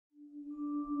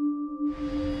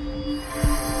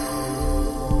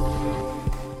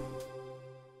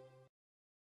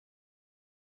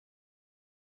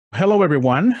Hello,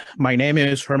 everyone. My name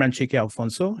is Herman Chique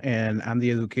Alfonso, and I'm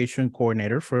the Education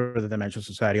Coordinator for the Dementia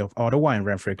Society of Ottawa and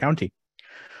Renfrew County.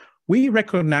 We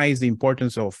recognize the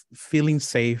importance of feeling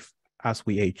safe as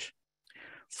we age.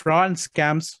 Fraud and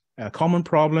scams are a common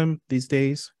problem these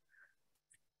days,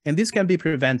 and this can be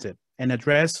prevented and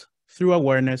addressed through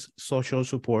awareness, social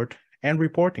support, and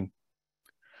reporting.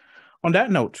 On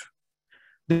that note,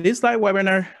 this live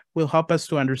webinar will help us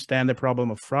to understand the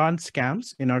problem of fraud and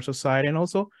scams in our society and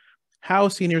also how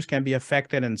seniors can be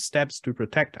affected and steps to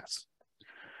protect us.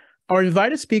 Our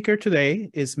invited speaker today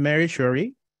is Mary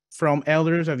Shkoury from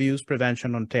Elders Abuse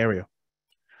Prevention Ontario.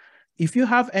 If you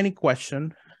have any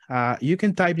question, you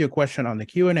can type your question on the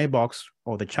Q&A box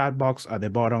or the chat box at the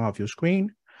bottom of your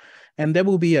screen, and there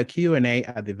will be a Q&A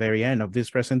at the very end of this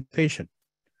presentation.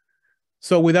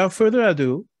 So without further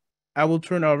ado, I will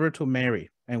turn over to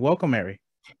Mary, and welcome, Mary.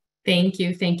 Thank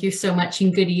you. Thank you so much.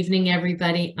 And good evening,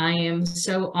 everybody. I am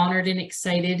so honored and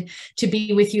excited to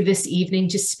be with you this evening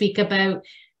to speak about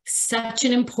such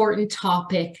an important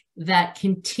topic that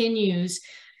continues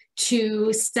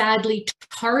to sadly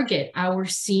target our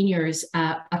seniors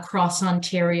across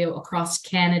Ontario, across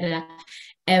Canada,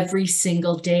 every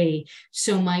single day.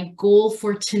 So my goal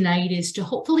for tonight is to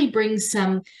hopefully bring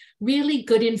some really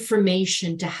good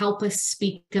information to help us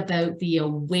speak about the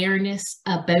awareness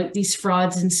about these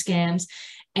frauds and scams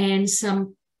and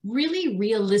some really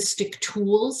realistic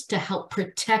tools to help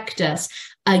protect us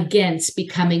against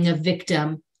becoming a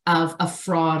victim of a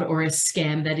fraud or a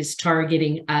scam that is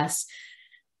targeting us.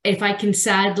 If I can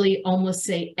sadly almost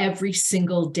say every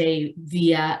single day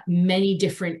via many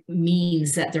different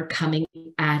means that they're coming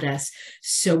at us.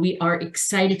 So we are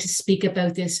excited to speak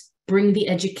about this, bring the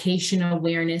education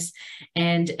awareness,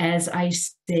 and as I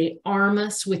say, arm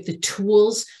us with the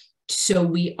tools so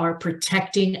we are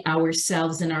protecting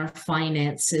ourselves and our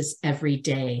finances every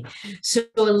day. So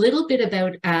a little bit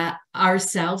about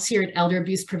ourselves here at Elder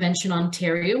Abuse Prevention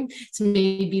Ontario. It's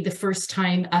maybe the first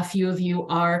time a few of you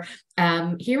are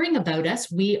hearing about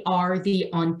us. We are the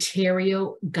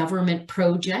Ontario government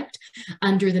project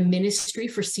under the Ministry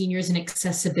for Seniors and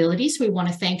Accessibility. So we want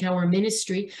to thank our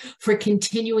ministry for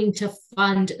continuing to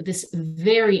fund this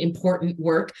very important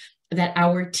work that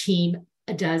our team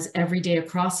does every day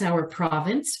across our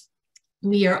province.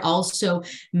 We are also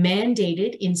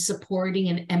mandated in supporting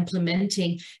and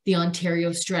implementing the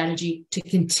Ontario strategy to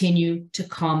continue to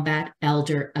combat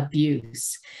elder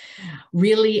abuse.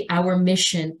 Really, our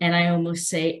mission, and I almost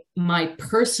say my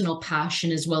personal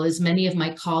passion as well as many of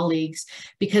my colleagues,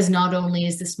 because not only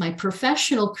is this my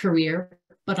professional career,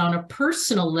 but on a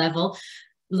personal level,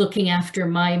 looking after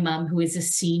my mom, who is a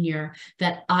senior,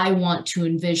 that I want to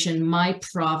envision my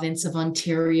province of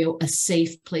Ontario a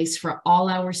safe place for all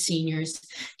our seniors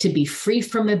to be free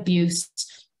from abuse,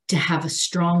 to have a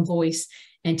strong voice,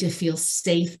 and to feel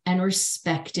safe and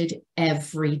respected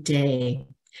every day.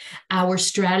 Our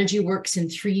strategy works in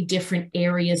 3 different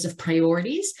areas of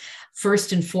priorities.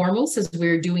 First and foremost, as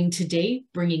we're doing today,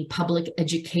 bringing public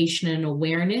education and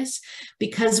awareness,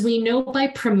 because we know by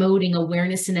promoting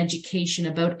awareness and education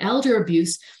about elder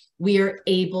abuse, we are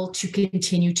able to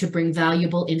continue to bring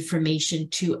valuable information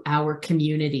to our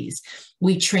communities.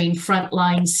 We train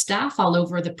frontline staff all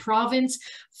over the province,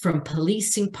 from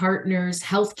policing partners,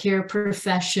 healthcare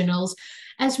professionals,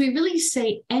 as we really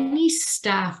say, any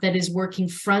staff that is working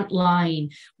frontline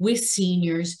with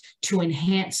seniors to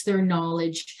enhance their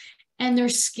knowledge and their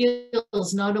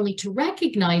skills, not only to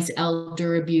recognize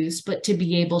elder abuse, but to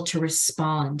be able to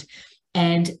respond.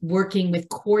 And working with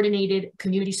coordinated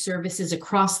community services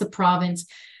across the province,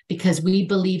 because we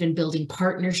believe in building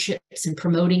partnerships and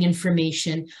promoting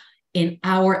information in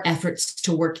our efforts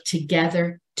to work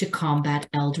together to combat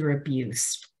elder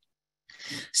abuse.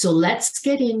 So let's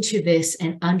get into this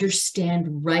and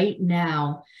understand right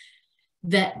now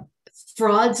that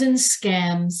frauds and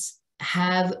scams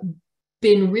have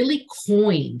been really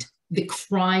coined the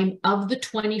crime of the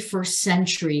 21st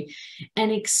century,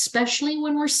 and especially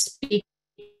when we're speaking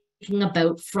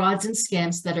about frauds and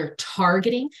scams that are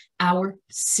targeting our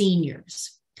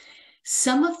seniors.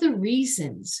 Some of the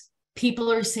reasons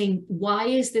people are saying, why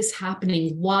is this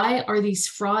happening? Why are these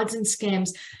frauds and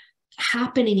scams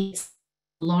happening at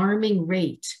an alarming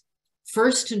rate?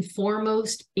 First and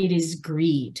foremost, it is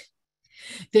greed.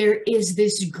 There is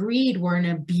this greed where an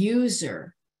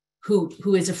abuser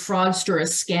who is a fraudster, a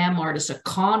scam artist, a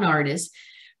con artist,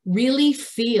 really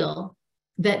feel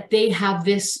that they have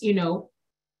this,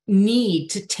 need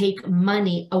to take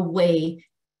money away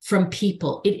from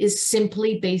people. It is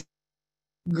simply based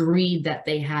on greed that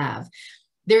they have.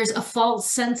 There's a false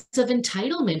sense of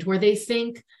entitlement where they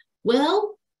think,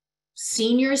 well,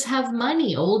 Seniors have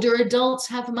money, older adults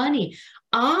have money.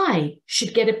 I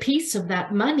should get a piece of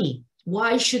that money.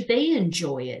 Why should they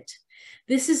enjoy it?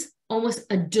 This is almost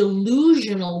a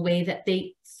delusional way that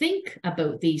they think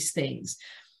about these things.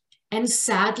 And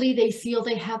sadly, they feel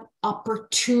they have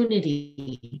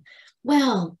opportunity.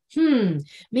 Well,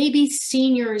 maybe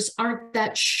seniors aren't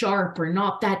that sharp or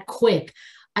not that quick.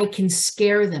 I can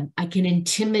scare them. I can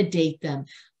intimidate them.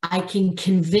 I can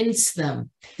convince them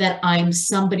that I'm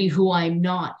somebody who I'm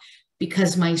not,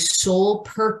 because my sole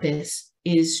purpose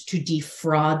is to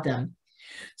defraud them.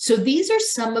 So these are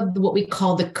some of what we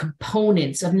call the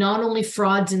components of not only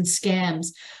frauds and scams,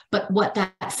 but what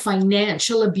that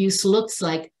financial abuse looks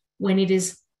like when it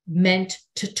is meant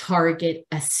to target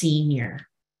a senior.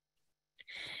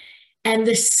 And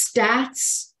the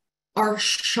stats are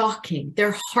shocking.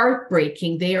 They're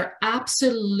heartbreaking. They are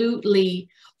absolutely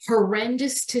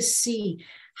horrendous to see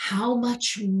how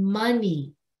much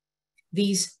money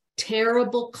these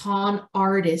terrible con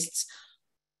artists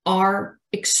are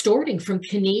extorting from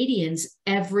Canadians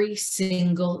every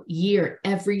single year,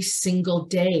 every single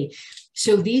day.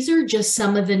 So these are just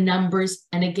some of the numbers,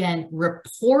 and again,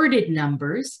 reported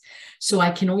numbers. So I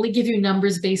can only give you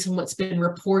numbers based on what's been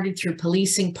reported through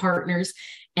policing partners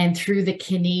and through the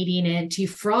Canadian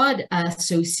Anti-Fraud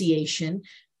Association.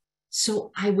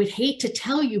 So I would hate to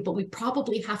tell you, but we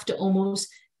probably have to almost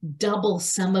double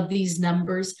some of these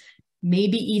numbers,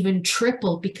 maybe even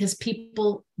triple, because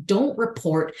people don't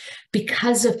report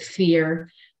because of fear,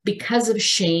 because of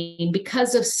shame,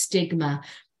 because of stigma.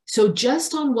 So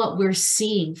just on what we're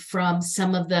seeing from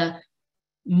some of the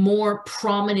more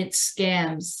prominent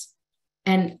scams,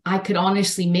 and I could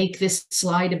honestly make this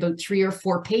slide about 3 or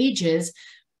 4 pages,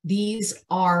 these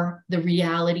are the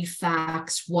reality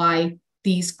facts why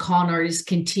these con artists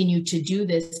continue to do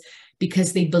this,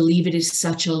 because they believe it is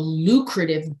such a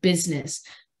lucrative business.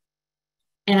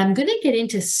 And I'm going to get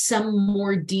into some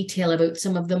more detail about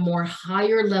some of the more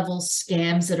higher level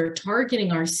scams that are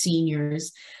targeting our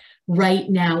seniors right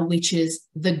now, which is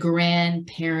the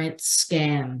grandparent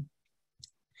scam.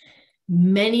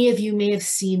 Many of you may have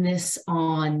seen this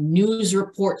on news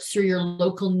reports through your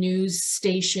local news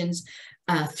stations,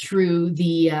 through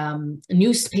the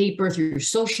newspaper, through your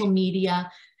social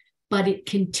media, but it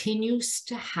continues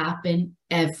to happen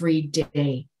every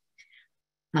day.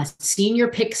 A senior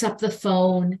picks up the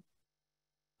phone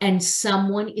and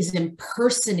someone is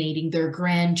impersonating their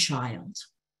grandchild.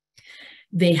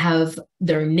 They have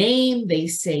their name, they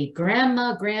say,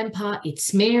 "Grandma, Grandpa,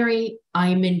 it's Mary,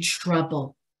 I'm in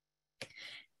trouble."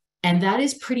 And that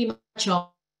is pretty much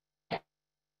all.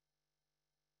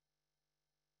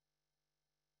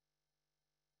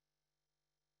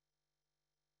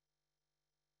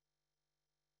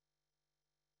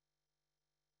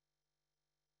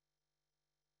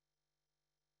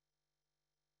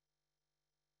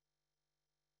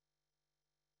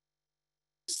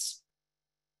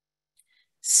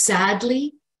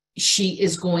 Sadly, she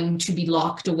is going to be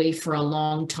locked away for a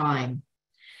long time.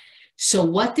 So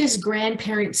what this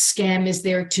grandparent scam is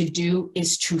there to do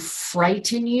is to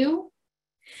frighten you.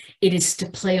 It is to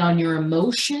play on your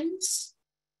emotions,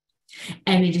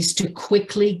 and it is to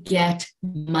quickly get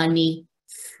money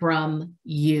from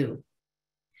you.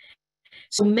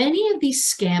 So many of these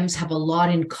scams have a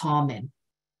lot in common.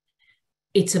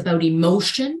 It's about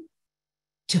emotion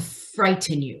to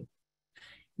frighten you.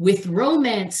 With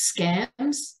romance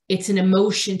scams, it's an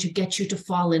emotion to get you to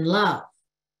fall in love.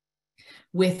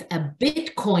 With a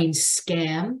Bitcoin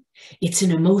scam, it's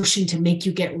an emotion to make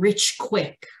you get rich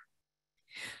quick.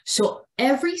 So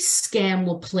every scam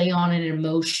will play on an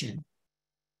emotion.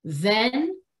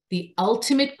 Then the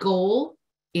ultimate goal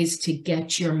is to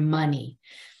get your money.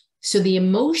 So the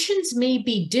emotions may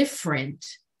be different,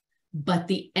 but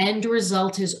the end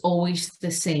result is always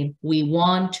the same. We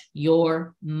want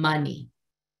your money.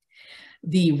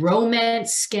 The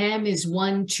romance scam is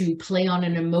one to play on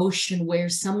an emotion where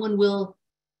someone will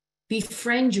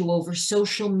befriend you over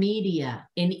social media,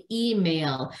 an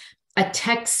email, a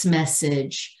text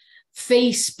message,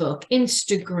 Facebook,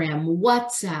 Instagram,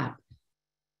 WhatsApp,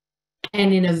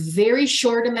 and in a very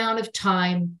short amount of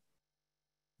time,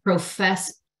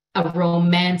 profess a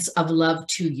romance of love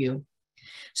to you.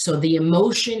 So the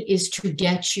emotion is to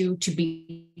get you to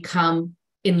become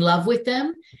in love with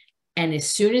them. And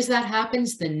as soon as that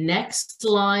happens, the next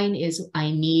line is,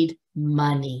 "I need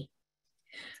money."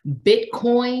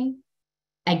 Bitcoin,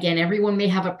 again, everyone may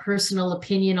have a personal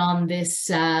opinion on this,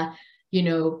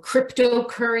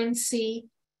 cryptocurrency.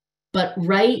 But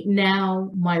right now,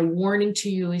 my warning to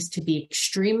you is to be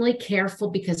extremely careful,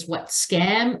 because what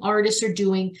scam artists are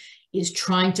doing is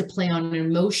trying to play on an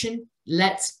emotion,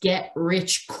 let's get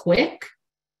rich quick.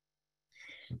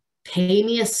 Pay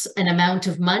me an amount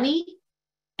of money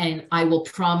and I will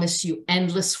promise you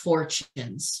endless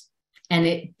fortunes. And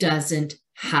it doesn't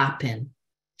happen.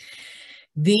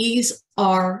 These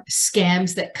are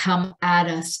scams that come at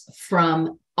us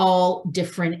from all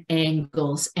different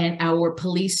angles, and our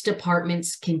police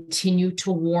departments continue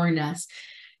to warn us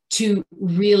to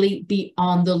really be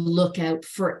on the lookout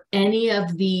for any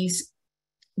of these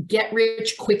get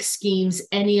rich quick schemes,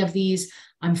 any of these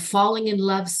I'm falling in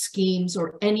love schemes,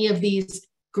 or any of these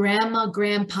grandma,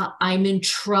 grandpa, I'm in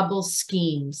trouble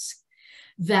schemes,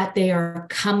 that they are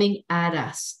coming at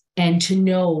us, and to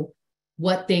know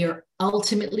what they are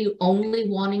ultimately only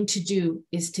wanting to do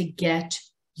is to get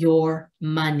your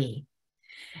money.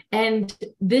 And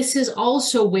this is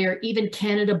also where even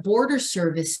Canada Border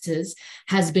Services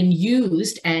has been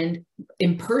used and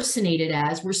impersonated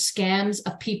as, were scams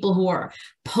of people who are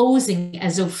posing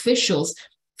as officials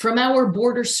from our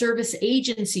border service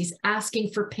agencies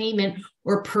asking for payment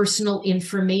or personal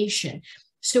information.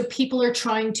 So people are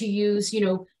trying to use,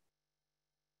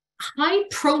 high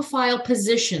profile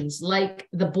positions like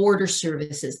the border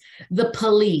services, the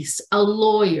police, a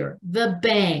lawyer, the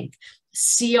bank,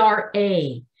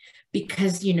 CRA,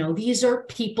 because, these are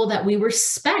people that we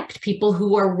respect, people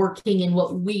who are working in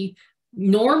what we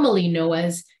normally know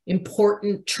as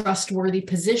important, trustworthy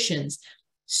positions.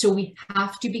 So we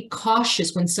have to be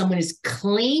cautious when someone is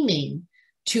claiming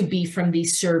to be from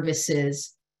these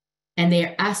services and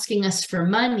they're asking us for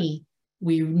money.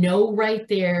 We know right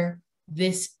there,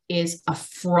 this is a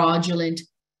fraudulent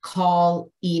call,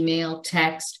 email,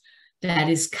 text that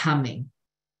is coming.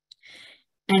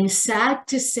 And sad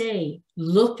to say,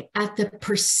 look at the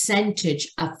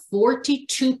percentage of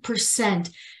 42%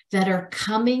 that are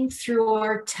coming through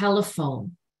our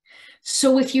telephone.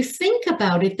 So if you think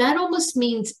about it, that almost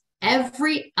means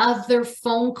every other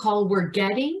phone call we're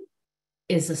getting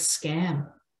is a scam.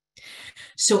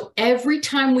 So every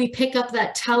time we pick up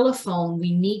that telephone,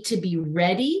 we need to be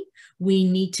ready. We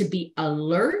need to be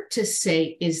alert to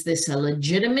say, is this a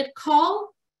legitimate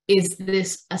call? Is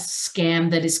this a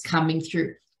scam that is coming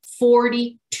through?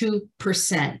 42%.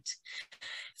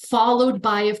 Followed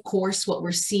by, of course, what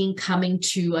we're seeing coming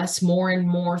to us more and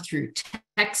more through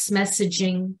text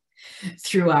messaging,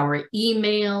 through our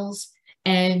emails,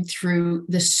 and through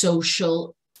the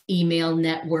social email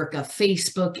network of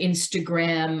Facebook,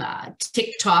 Instagram,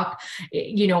 TikTok,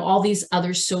 all these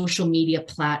other social media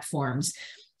platforms.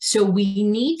 So we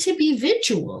need to be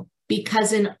vigilant,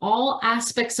 because in all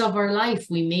aspects of our life,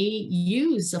 we may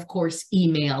use, of course,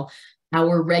 email,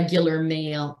 our regular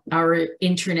mail, our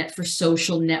internet for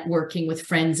social networking with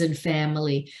friends and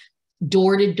family,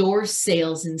 door-to-door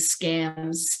sales and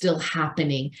scams still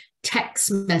happening,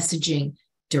 text messaging,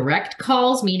 direct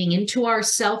calls, meaning into our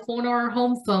cell phone or our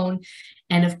home phone,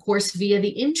 and of course, via the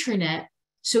internet.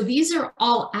 So these are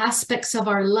all aspects of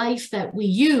our life that we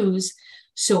use.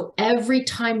 So every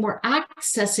time we're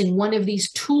accessing one of these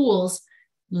tools,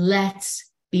 let's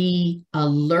be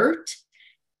alert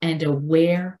and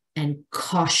aware and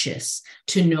cautious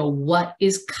to know what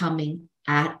is coming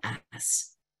at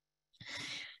us.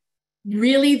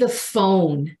 Really, the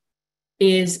phone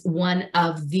is one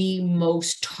of the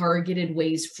most targeted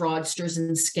ways fraudsters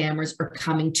and scammers are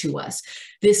coming to us.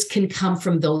 This can come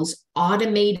from those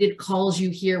automated calls you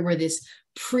hear where this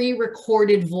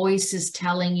pre-recorded voice is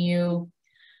telling you,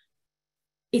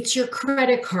 it's your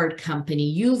credit card company.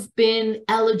 You've been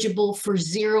eligible for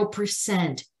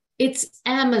 0%. It's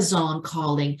Amazon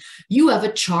calling. You have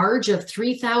a charge of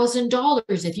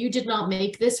 $3,000. If you did not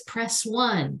make this, press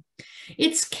 1.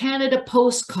 It's Canada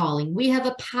Post calling. We have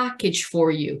a package for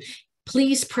you.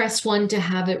 Please press 1 to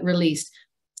have it released.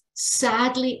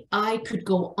 Sadly, I could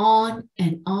go on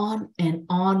and on and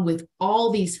on with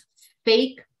all these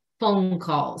fake phone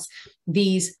calls,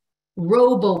 these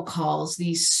robocalls,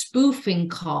 these spoofing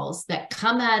calls that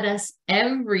come at us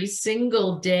every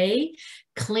single day,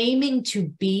 claiming to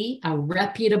be a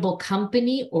reputable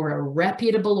company or a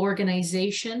reputable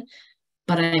organization,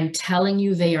 but I'm telling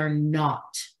you, they are not.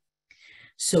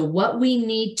 So what we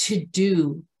need to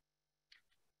do,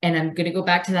 and I'm going to go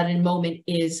back to that in a moment,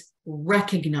 is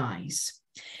recognize.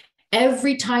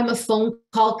 Every time a phone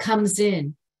call comes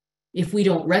in, if we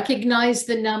don't recognize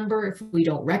the number, if we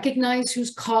don't recognize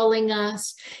who's calling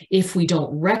us, if we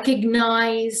don't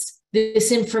recognize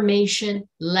this information,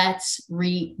 let's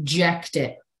reject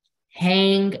it.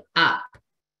 Hang up.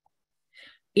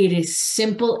 It is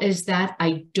simple as that.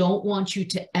 I don't want you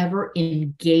to ever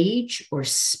engage or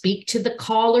speak to the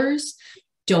callers.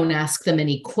 Don't ask them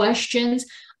any questions.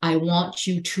 I want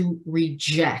you to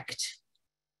reject.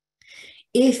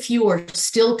 If you are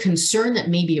still concerned that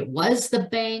maybe it was the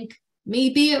bank,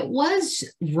 maybe it was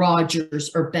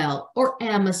Rogers or Bell or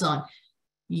Amazon,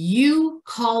 you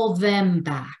call them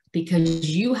back because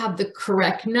you have the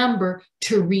correct number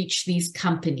to reach these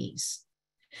companies.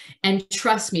 And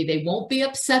trust me, they won't be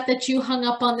upset that you hung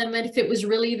up on them. And if it was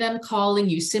really them calling,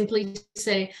 you simply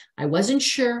say, I wasn't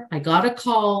sure, I got a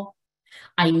call,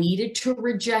 I needed to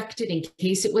reject it in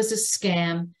case it was a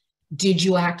scam. Did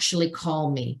you actually call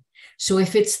me? So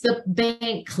if it's the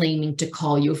bank claiming to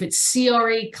call you, if it's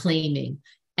CRA claiming,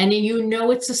 and you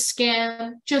know it's a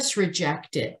scam, just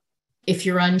reject it. If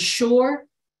you're unsure,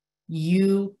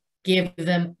 you give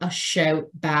them a shout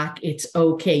back. It's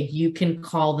okay. You can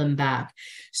call them back.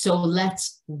 So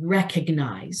let's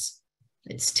recognize.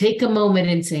 Let's take a moment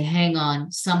and say, hang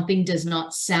on, something does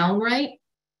not sound right.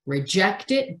 Reject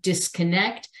it,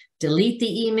 disconnect, delete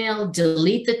the email,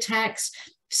 delete the text.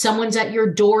 Someone's at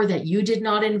your door that you did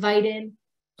not invite in,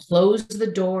 close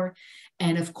the door.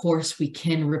 And of course, we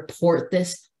can report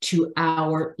this to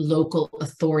our local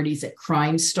authorities at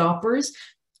Crime Stoppers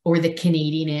or the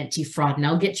Canadian Anti-Fraud. And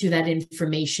I'll get you that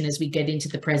information as we get into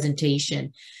the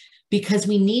presentation, because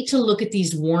we need to look at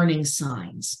these warning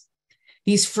signs.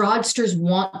 These fraudsters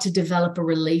want to develop a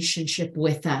relationship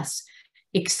with us,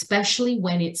 especially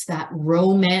when it's that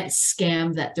romance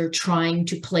scam that they're trying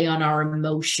to play on our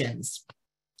emotions.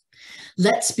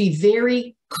 Let's be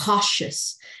very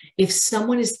cautious. If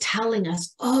someone is telling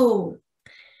us, oh,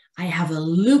 I have a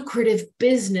lucrative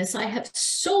business, I have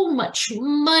so much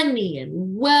money and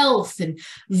wealth and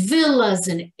villas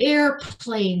and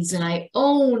airplanes, and I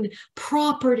own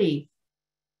property,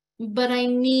 but I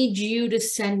need you to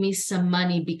send me some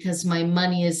money because my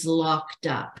money is locked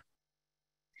up.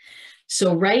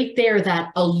 So right there,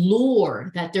 that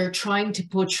allure that they're trying to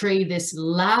portray this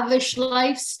lavish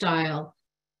lifestyle,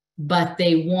 but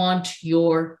they want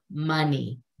your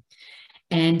money.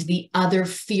 And the other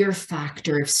fear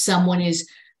factor, if someone is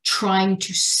trying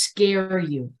to scare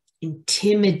you,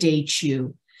 intimidate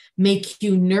you, make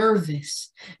you nervous,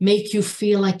 make you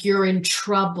feel like you're in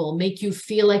trouble, make you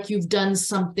feel like you've done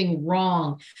something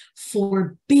wrong,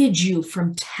 forbid you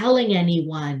from telling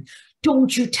anyone.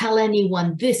 Don't you tell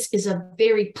anyone. This is a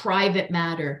very private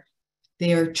matter.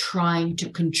 They are trying to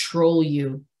control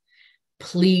you.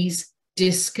 Please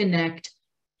disconnect,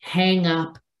 hang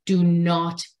up, do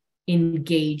not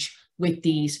engage with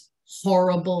these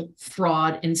horrible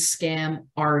fraud and scam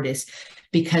artists,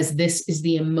 because this is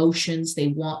the emotions they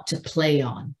want to play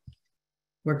on.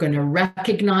 We're going to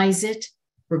recognize it,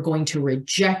 we're going to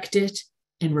reject it,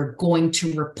 and we're going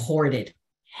to report it.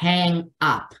 Hang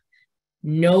up.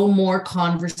 No more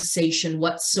conversation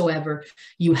whatsoever.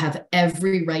 You have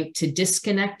every right to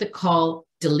disconnect the call,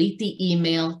 delete the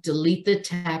email, delete the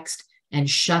text, and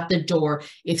shut the door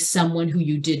if someone who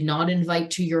you did not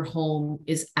invite to your home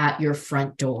is at your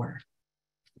front door.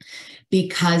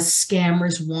 Because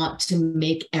scammers want to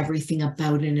make everything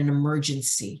about an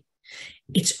emergency.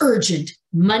 It's urgent.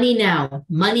 Money now,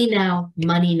 money now,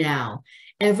 money now.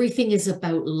 Everything is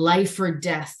about life or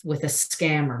death with a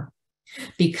scammer,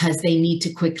 because they need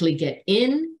to quickly get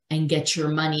in and get your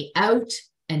money out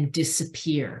and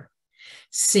disappear.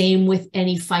 Same with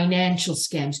any financial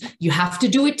scams. You have to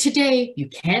do it today. You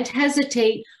can't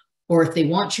hesitate. Or if they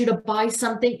want you to buy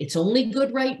something, it's only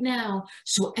good right now.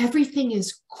 So everything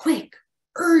is quick,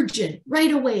 urgent,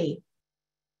 right away.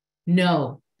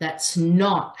 No, that's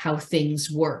not how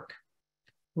things work.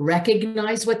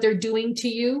 Recognize what they're doing to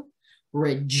you,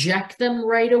 reject them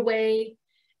right away,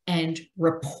 and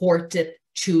report it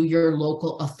to your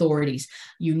local authorities.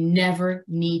 You never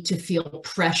need to feel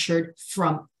pressured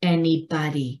from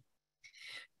anybody.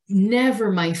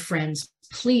 Never, my friends,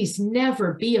 please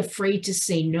never be afraid to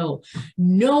say no.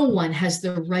 No one has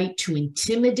the right to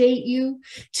intimidate you,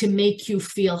 to make you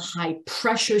feel high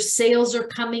pressure sales are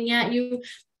coming at you,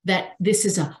 that this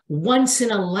is a once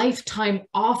in a lifetime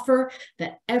offer,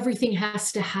 that everything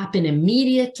has to happen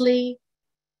immediately.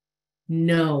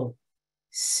 No.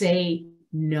 Say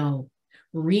no.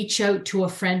 Reach out to a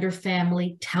friend or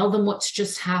family, tell them what's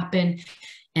just happened,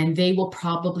 and they will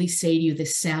probably say to you,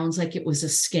 this sounds like it was a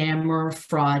scam or a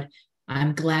fraud.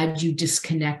 I'm glad you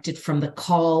disconnected from the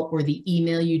call or the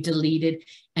email you deleted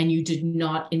and you did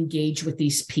not engage with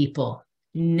these people.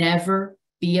 Never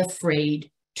be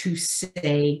afraid to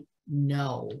say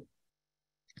no.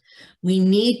 We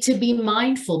need to be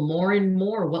mindful more and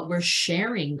more what we're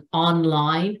sharing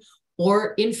online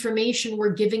or information we're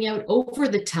giving out over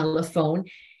the telephone,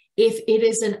 if it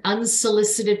is an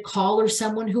unsolicited call or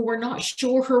someone who we're not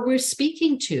sure who we're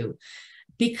speaking to,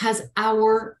 because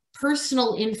our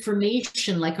personal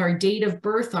information like our date of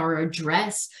birth, our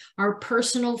address, our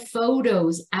personal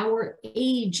photos, our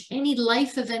age, any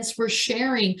life events we're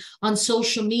sharing on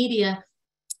social media.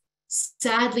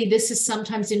 Sadly, this is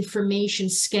sometimes information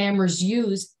scammers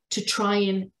use to try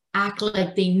and act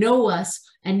like they know us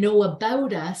and know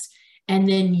about us, and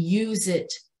then use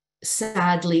it,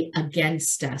 sadly,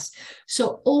 against us.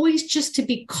 So always just to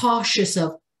be cautious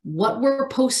of what we're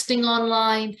posting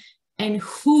online and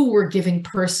who we're giving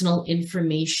personal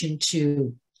information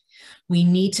to. We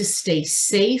need to stay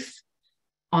safe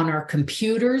on our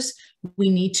computers. We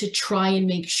need to try and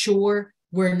make sure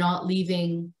we're not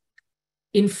leaving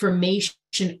information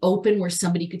open where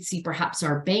somebody could see perhaps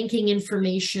our banking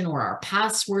information or our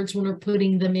passwords when we're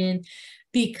putting them in,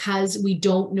 because we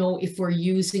don't know if we're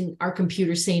using our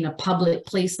computer, say, in a public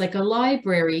place like a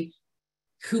library,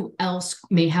 who else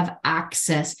may have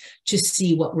access to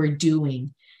see what we're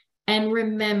doing. And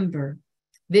remember,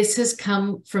 this has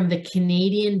come from the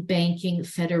Canadian Banking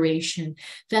Federation,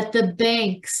 that the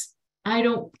banks, I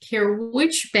don't care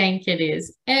which bank it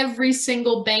is, every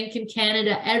single bank in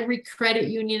Canada, every credit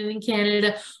union in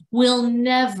Canada will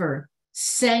never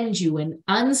send you an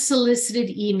unsolicited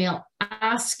email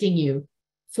asking you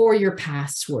for your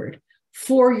password,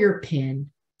 for your PIN,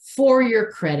 for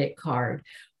your credit card,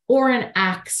 or an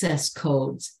access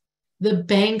codes. The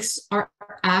banks are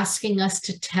asking us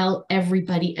to tell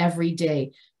everybody every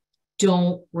day,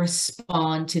 don't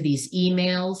respond to these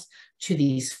emails, to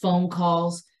these phone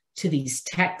calls, to these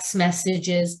text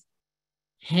messages.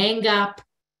 Hang up,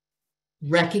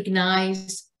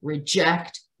 recognize,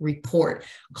 reject, report.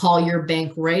 Call your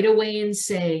bank right away and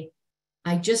say,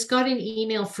 I just got an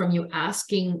email from you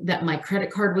asking that my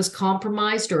credit card was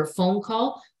compromised, or a phone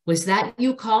call. Was that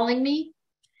you calling me?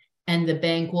 And the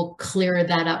bank will clear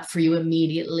that up for you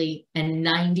immediately. And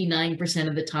 99%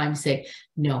 of the time say,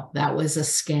 no, that was a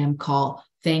scam call.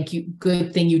 Thank you.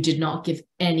 Good thing you did not give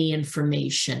any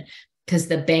information, because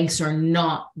the banks are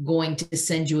not going to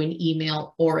send you an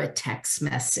email or a text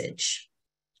message.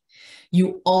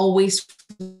 You always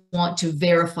want to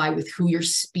verify with who you're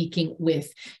speaking with.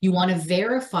 You want to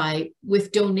verify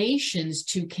with donations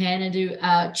to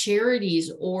Canada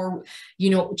charities, or,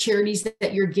 charities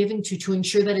that you're giving to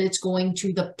ensure that it's going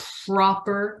to the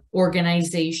proper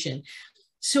organization.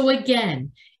 So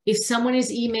again, if someone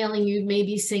is emailing you,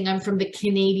 maybe saying, I'm from the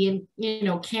Canadian,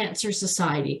 Cancer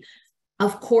Society,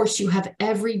 of course you have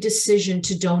every decision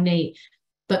to donate,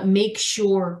 but make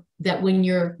sure that when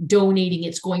you're donating,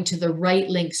 it's going to the right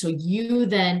link. So you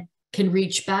then can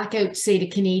reach back out, say, to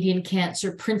Canadian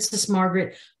Cancer, Princess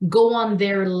Margaret, go on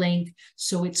their link.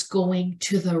 So it's going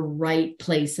to the right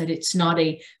place, that it's not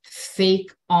a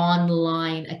fake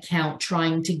online account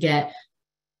trying to get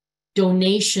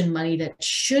donation money that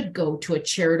should go to a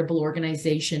charitable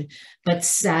organization. But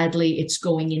sadly, it's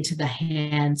going into the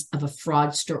hands of a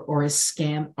fraudster or a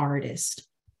scam artist.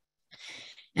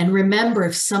 And remember,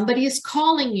 if somebody is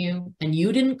calling you and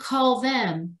you didn't call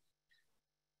them,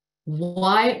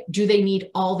 why do they need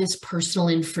all this personal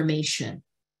information?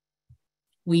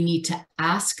 We need to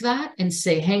ask that and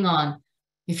say, hang on,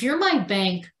 if you're my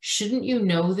bank, shouldn't you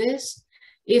know this?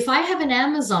 If I have an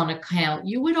Amazon account,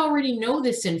 you would already know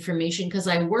this information because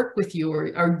I work with you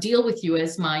or deal with you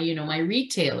as my, my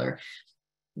retailer.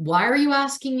 Why are you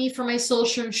asking me for my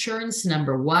social insurance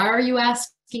number? Why are you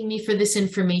asking me for this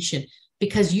information?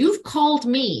 Because you've called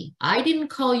me. I didn't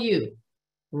call you.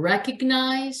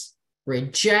 Recognize,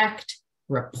 reject,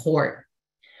 report.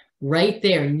 Right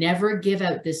there. Never give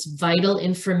out this vital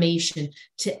information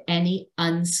to any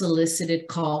unsolicited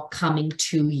call coming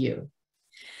to you.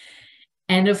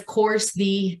 And of course,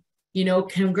 the,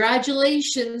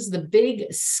 congratulations, the big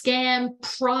scam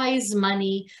prize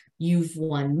money. You've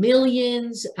won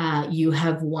millions. You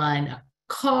have won a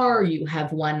car. You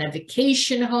have won a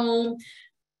vacation home.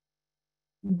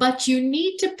 But you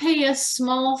need to pay a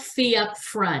small fee up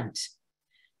front.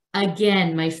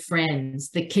 Again, my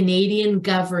friends, the Canadian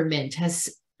government has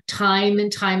time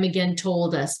and time again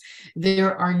told us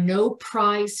there are no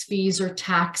prize fees or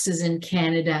taxes in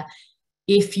Canada.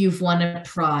 If you've won a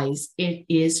prize, it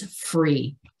is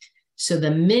free. So the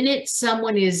minute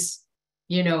someone is,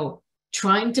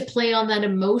 trying to play on that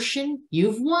emotion,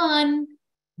 you've won,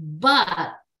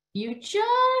 but you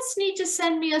just need to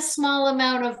send me a small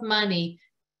amount of money.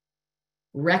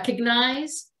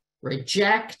 Recognize,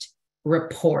 reject,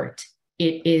 report.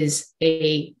 It is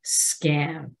a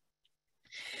scam.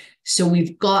 So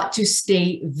we've got to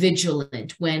stay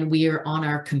vigilant when we are on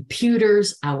our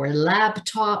computers, our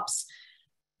laptops,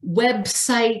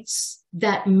 websites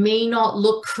that may not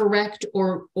look correct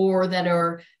or that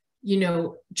are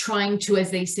trying to,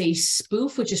 as they say,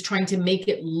 spoof, which is trying to make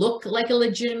it look like a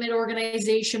legitimate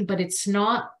organization, but it's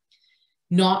not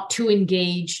to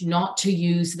engage, not to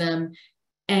use them,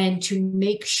 and to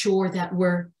make sure that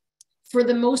we're, for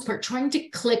the most part, trying to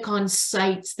click on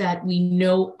sites that we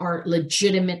know are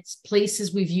legitimate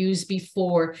places we've used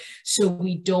before, so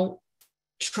we don't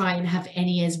try and have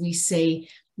any, as we say,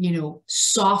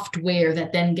 software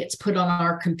that then gets put on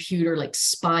our computer like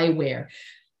spyware.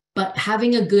 But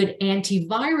having a good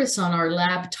antivirus on our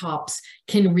laptops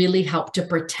can really help to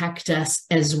protect us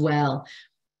as well.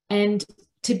 And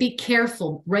to be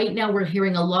careful. Right now, we're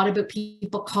hearing a lot about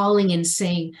people calling and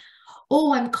saying,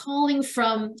 oh, I'm calling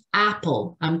from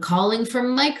Apple. I'm calling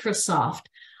from Microsoft.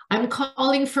 I'm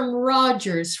calling from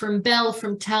Rogers, from Bell,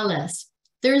 from TELUS.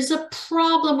 There's a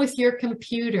problem with your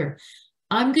computer.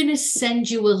 I'm going to send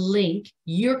you a link.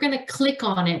 You're going to click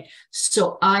on it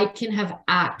so I can have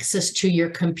access to your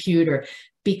computer,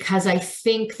 because I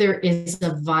think there is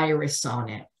a virus on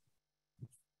it.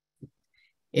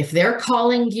 If they're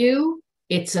calling you,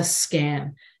 it's a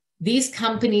scam. These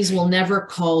companies will never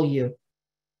call you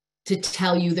to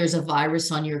tell you there's a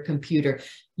virus on your computer.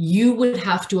 You would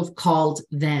have to have called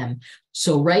them.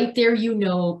 So right there,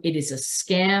 it is a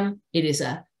scam. It is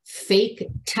a fake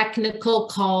technical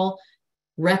call.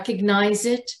 Recognize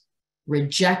it,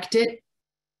 reject it,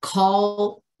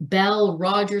 call Bell,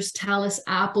 Rogers, TELUS,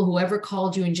 Apple, whoever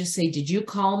called you, and just say, did you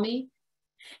call me?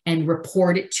 And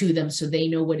report it to them so they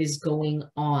know what is going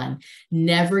on.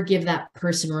 Never give that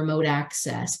person remote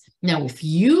access. Now, if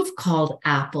you've called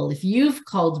Apple, if you've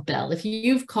called Bell, if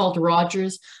you've called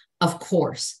Rogers, of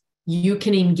course, you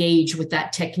can engage with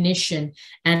that technician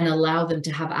and allow them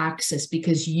to have access,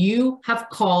 because you have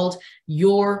called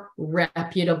your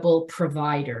reputable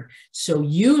provider. So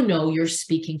you're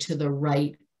speaking to the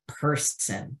right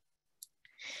person.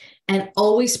 And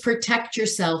always protect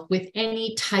yourself with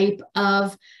any type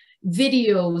of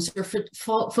videos or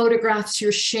photographs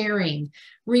you're sharing.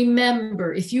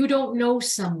 Remember, if you don't know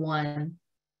someone,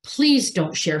 please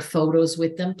don't share photos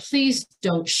with them. Please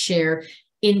don't share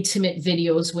intimate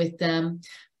videos with them.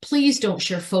 Please don't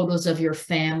share photos of your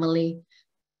family.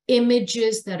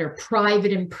 Images that are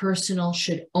private and personal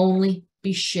should only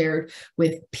be shared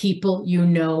with people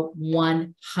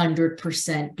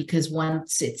 100%, because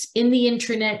once it's in the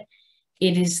internet,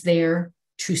 it is there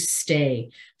to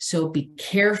stay. So be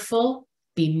careful,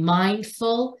 be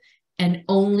mindful, and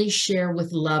only share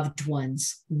with loved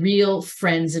ones, real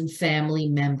friends and family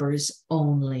members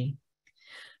only.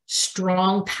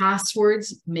 Strong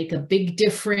passwords make a big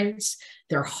difference.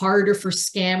 They're harder for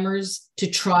scammers to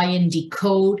try and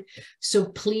decode. So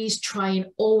please try and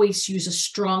always use a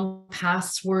strong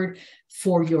password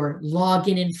for your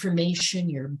login information,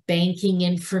 your banking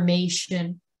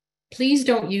information. Please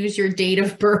don't use your date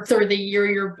of birth or the year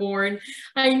you're born.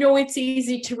 I know it's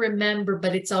easy to remember,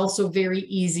 but it's also very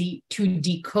easy to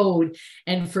decode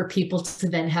and for people to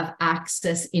then have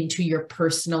access into your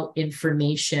personal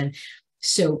information.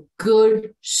 So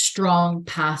good, strong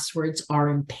passwords are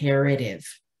imperative.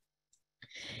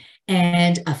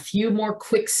 And a few more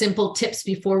quick, simple tips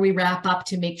before we wrap up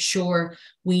to make sure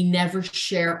we never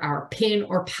share our PIN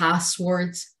or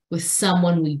passwords with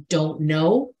someone we don't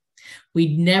know.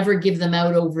 We'd never give them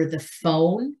out over the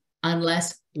phone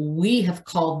unless we have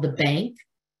called the bank.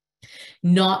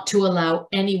 Not to allow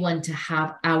anyone to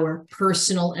have our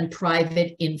personal and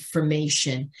private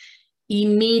information.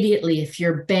 Immediately, if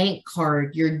your bank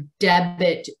card, your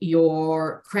debit,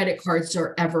 your credit cards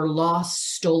are ever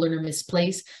lost, stolen, or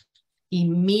misplaced,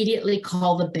 immediately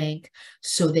call the bank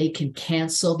so they can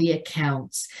cancel the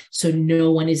accounts, so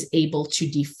no one is able to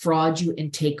defraud you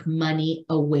and take money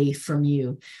away from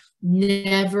you.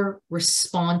 Never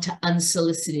respond to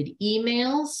unsolicited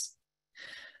emails.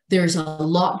 There's a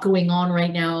lot going on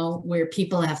right now where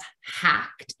people have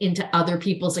hacked into other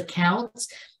people's accounts.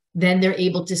 Then they're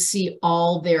able to see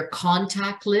all their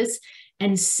contact lists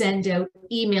and send out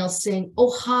emails saying,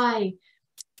 oh, hi,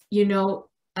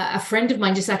 a friend of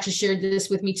mine just actually shared this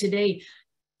with me today.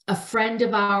 A friend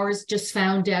of ours just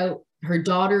found out her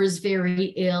daughter is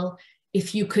very ill.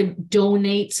 If you could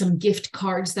donate some gift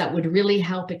cards, that would really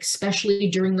help, especially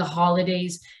during the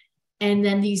holidays. And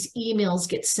then these emails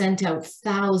get sent out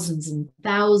thousands and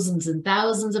thousands and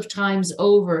thousands of times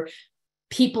over.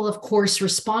 People, of course,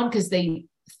 respond because they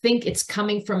think it's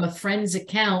coming from a friend's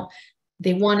account.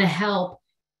 They want to help.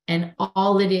 And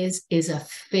all it is a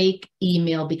fake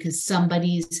email because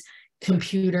somebody's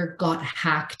computer got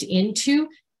hacked into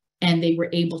and they were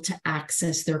able to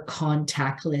access their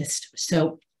contact list.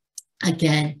 So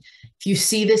again, if you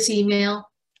see this email,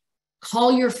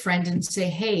 call your friend and say,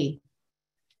 hey,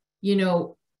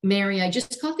 Mary, I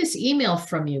just got this email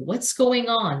from you. What's going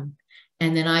on?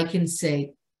 And then I can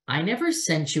say, I never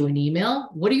sent you an email.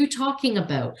 What are you talking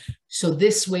about? So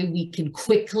this way we can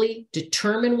quickly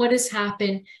determine what has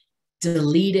happened,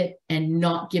 delete it, and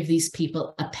not give these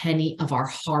people a penny of our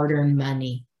hard-earned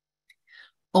money.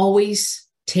 Always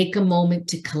take a moment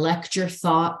to collect your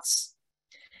thoughts.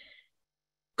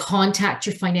 Contact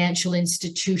your financial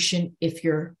institution if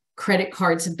your credit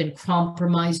cards have been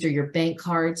compromised or your bank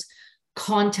cards.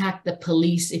 Contact the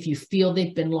police if you feel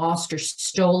they've been lost or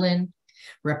stolen.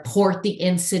 Report the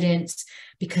incidents,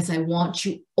 because I want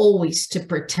you always to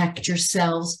protect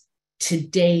yourselves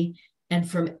today and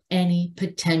from any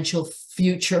potential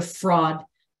future fraud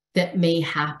that may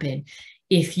happen.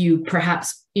 If you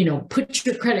perhaps, put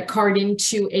your credit card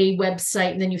into a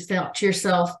website and then you thought to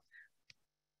yourself,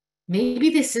 maybe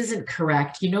this isn't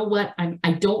correct. You know what?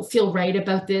 I don't feel right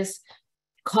about this.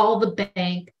 Call the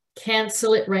bank,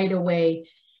 cancel it right away,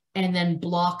 and then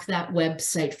block that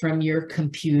website from your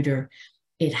computer.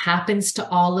 It happens to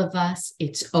all of us.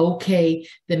 It's okay.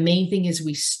 The main thing is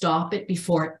we stop it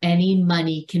before any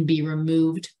money can be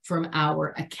removed from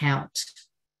our account.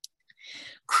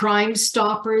 Crime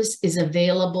Stoppers is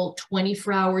available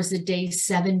 24 hours a day,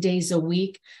 7 days a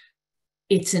week.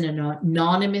 It's an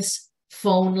anonymous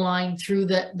phone line through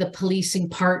the policing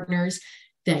partners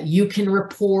that you can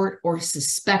report or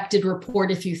suspected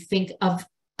report if you think of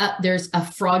there's a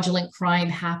fraudulent crime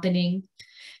happening.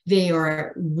 They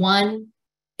are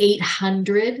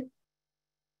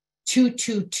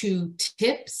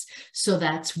 1-800-222-TIPS. So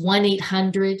that's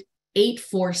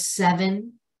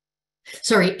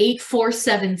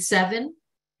 1-800-8477,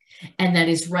 and that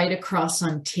is right across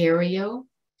Ontario.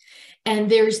 And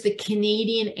there's the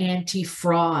Canadian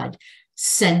Anti-Fraud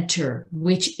Center,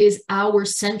 which is our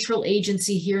central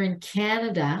agency here in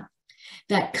Canada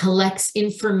that collects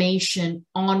information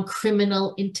on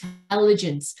criminal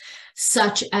intelligence,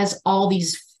 such as all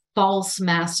these false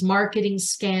mass marketing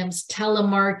scams,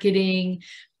 telemarketing,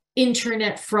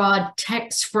 internet fraud,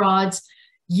 text frauds.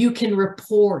 You can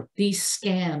report these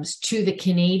scams to the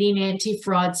Canadian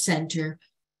Anti-Fraud Center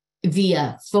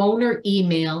via phone or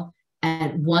email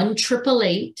at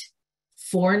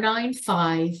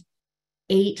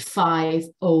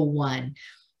 1-888-495-8501.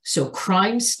 So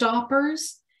Crime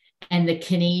Stoppers and the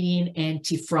Canadian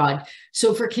Anti-Fraud.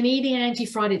 So for Canadian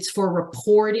Anti-Fraud, it's for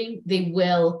reporting. They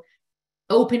will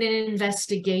open an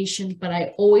investigation, but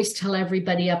I always tell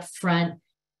everybody up front,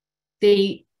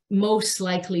 they most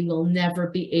likely will never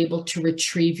be able to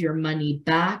retrieve your money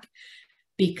back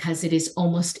because it is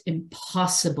almost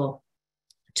impossible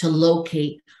to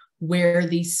locate where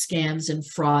these scams and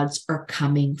frauds are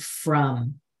coming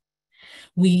from.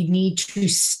 We need to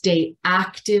stay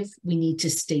active. We need to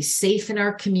stay safe in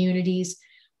our communities.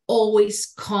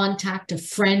 Always contact a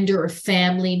friend or a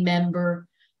family member.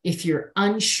 If you're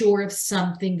unsure of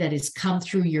something that has come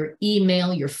through your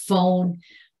email, your phone,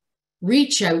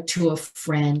 reach out to a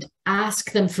friend,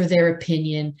 ask them for their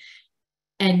opinion,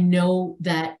 and know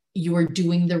that you are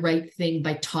doing the right thing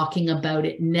by talking about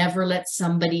it. Never let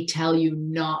somebody tell you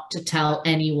not to tell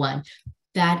anyone.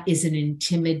 That is an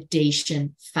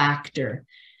intimidation factor.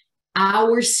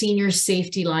 Our senior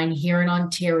safety line here in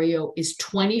Ontario is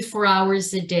 24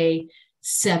 hours a day,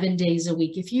 7 days a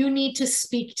week. If you need to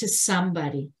speak to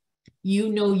somebody,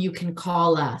 you can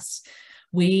call us.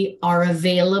 We are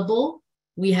available.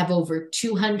 We have over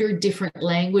 200 different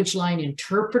language line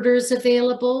interpreters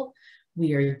available.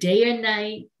 We are day and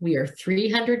night. We are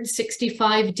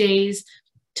 365 days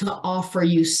to offer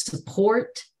you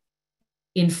support,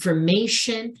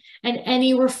 information, and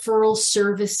any referral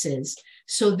services.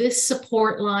 So this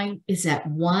support line is at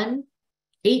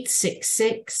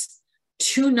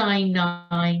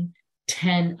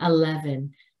 1-866-299-1011,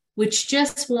 which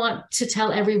just want to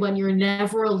tell everyone you're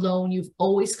never alone. You've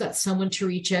always got someone to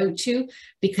reach out to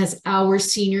because our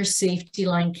senior safety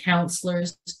line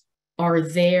counselors are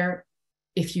there.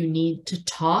 If you need to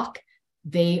talk,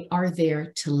 they are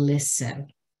there to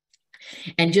listen.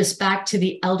 And just back to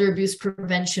the elder abuse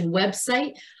prevention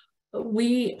website,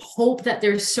 we hope that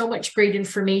there's so much great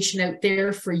information out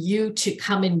there for you to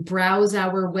come and browse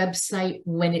our website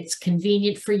when it's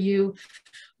convenient for you,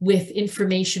 with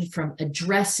information from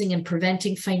addressing and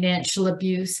preventing financial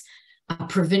abuse, a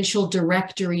provincial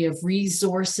directory of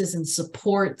resources and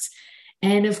supports,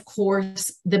 and of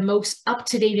course, the most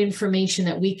up-to-date information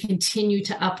that we continue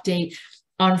to update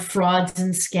on frauds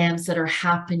and scams that are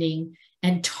happening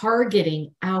and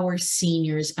targeting our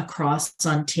seniors across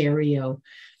Ontario.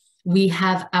 We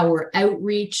have our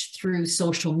outreach through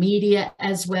social media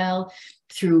as well,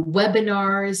 through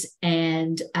webinars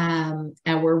and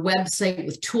our website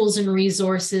with tools and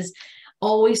resources.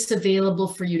 always available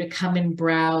for you to come and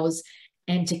browse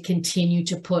and to continue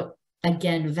to put,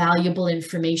 again, valuable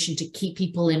information to keep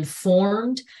people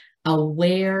informed,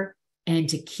 aware, and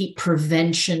to keep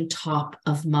prevention top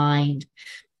of mind.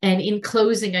 And in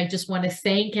closing, I just want to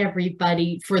thank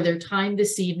everybody for their time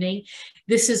this evening.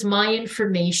 This is my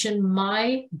information,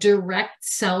 my direct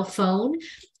cell phone.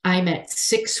 I'm at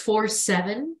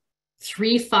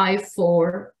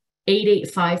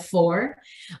 647-354-8854.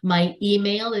 My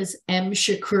email is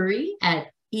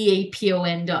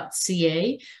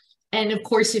mshkoury@eapon.ca. And of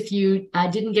course, if you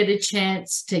didn't get a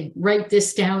chance to write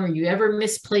this down or you ever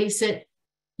misplace it,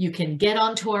 you can get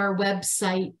onto our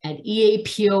website at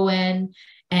EAPON,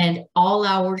 and all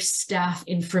our staff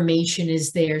information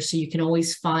is there. So you can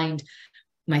always find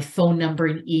my phone number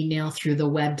and email through the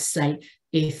website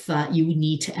if you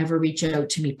need to ever reach out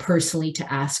to me personally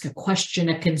to ask a question,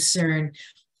 a concern.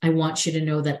 I want you to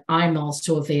know that I'm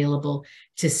also available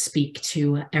to speak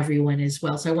to everyone as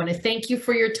well. So I want to thank you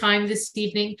for your time this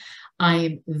evening.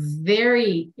 I'm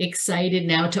very excited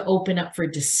now to open up for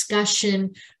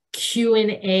discussion,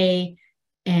 Q&A,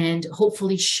 and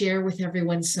hopefully share with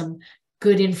everyone some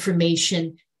good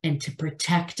information and to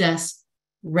protect us,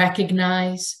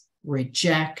 recognize,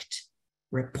 reject,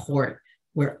 report.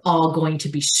 We're all going to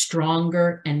be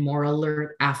stronger and more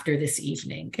alert after this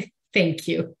evening. Thank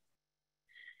you.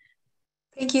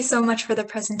 Thank you so much for the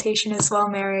presentation as well,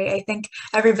 Mary. I think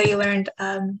everybody learned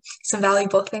some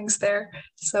valuable things there.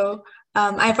 So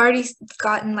I've already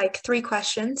gotten like 3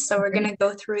 questions, so we're going to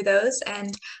go through those.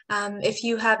 And if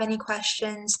you have any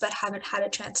questions but haven't had a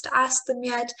chance to ask them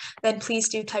yet, then please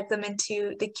do type them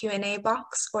into the Q&A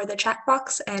box or the chat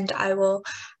box, and I will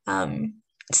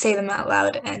say them out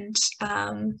loud and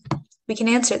we can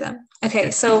answer them.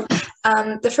 Okay, so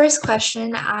the first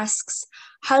question asks,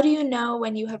 how do you know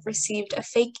when you have received a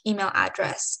fake email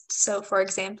address? So for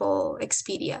example,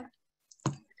 Expedia.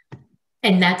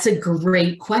 And that's a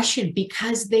great question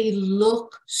because they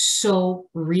look so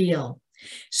real.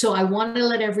 So I want to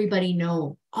let everybody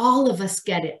know, all of us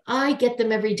get it. I get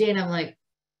them every day and I'm like,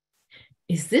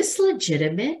 is this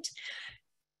legitimate?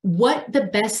 What the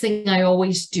best thing I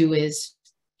always do is,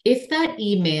 if that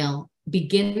email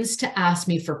begins to ask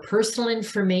me for personal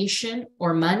information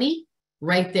or money,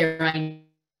 right there, I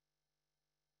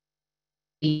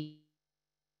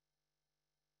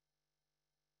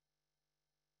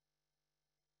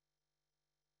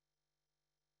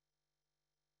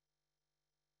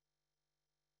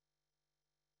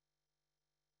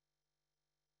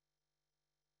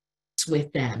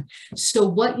with them. So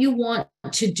what you want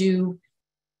to do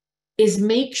is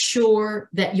make sure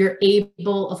that you're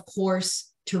able, of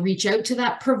course, to reach out to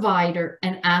that provider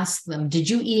and ask them, did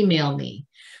you email me?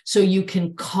 So you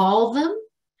can call them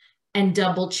and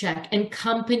double check. And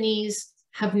companies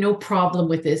have no problem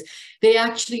with this. They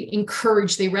actually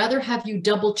encourage, they rather have you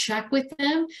double check with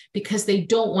them because they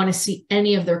don't want to see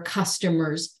any of their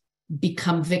customers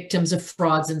become victims of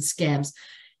frauds and scams.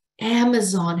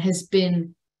 Amazon has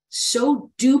been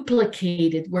so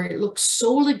duplicated where it looks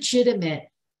so legitimate.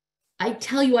 I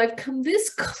tell you, I've come this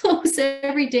close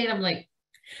every day and I'm like,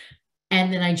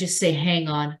 and then I just say, hang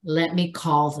on, let me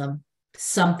call them.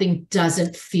 Something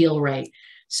doesn't feel right.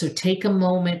 So take a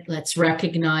moment, let's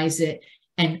recognize it,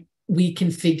 and we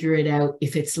can figure it out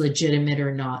if it's legitimate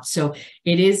or not. So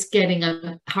it is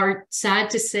getting hard, sad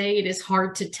to say, it is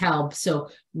hard to tell. So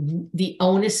the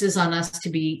onus is on us to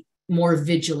be more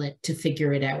vigilant to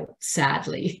figure it out,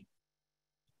 sadly.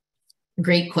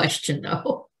 Great question,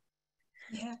 though.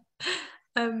 Yeah.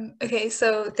 Okay,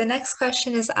 so the next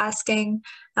question is asking,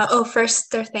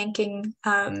 first they're thanking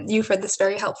you for this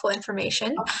very helpful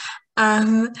information.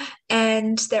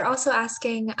 And they're also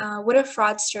asking, would a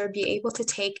fraudster be able to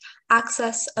take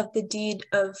access of the deed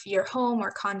of your home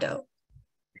or condo?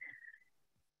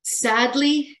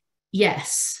 Sadly,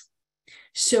 yes.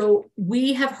 So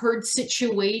we have heard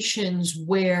situations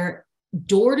where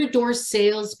door-to-door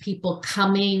salespeople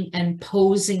coming and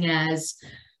posing as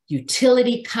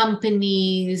utility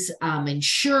companies,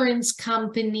 insurance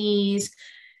companies,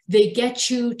 they get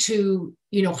you to,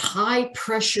 high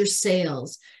pressure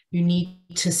sales. You need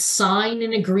to sign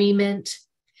an agreement.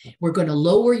 We're going to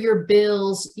lower your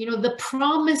bills. The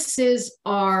promises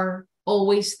are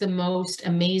always the most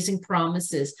amazing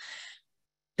promises.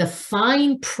 The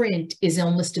fine print is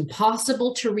almost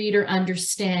impossible to read or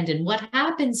understand. And what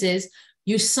happens is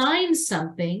you sign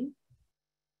something,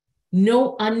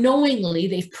 unknowingly,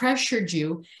 they've pressured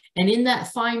you. And in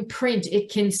that fine print,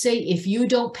 it can say, if you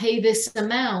don't pay this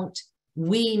amount,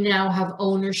 we now have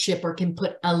ownership or can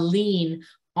put a lien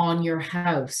on your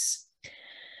house.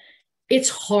 It's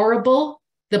horrible.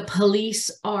 The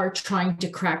police are trying to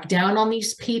crack down on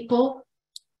these people.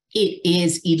 It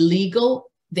is illegal.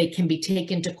 They can be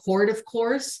taken to court, of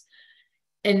course,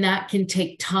 and that can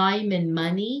take time and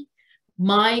money.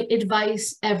 My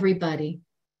advice, everybody,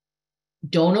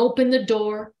 don't open the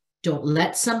door. Don't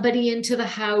let somebody into the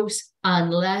house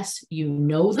unless you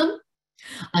know them,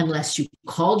 unless you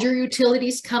called your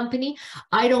utilities company.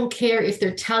 I don't care if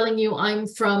they're telling you I'm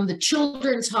from the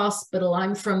Children's Hospital,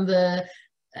 I'm from the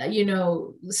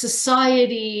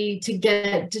society to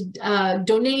get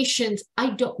donations.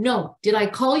 I don't know. Did I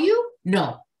call you?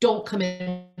 No, don't come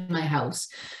in my house.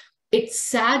 It's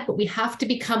sad, but we have to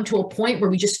become to a point where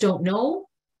we just don't know.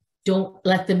 Don't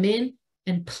let them in.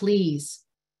 And please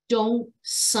don't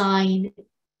sign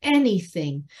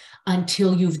anything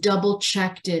until you've double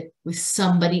checked it with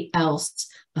somebody else,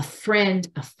 a friend,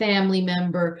 a family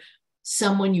member,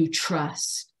 someone you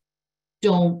trust.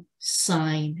 Don't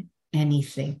sign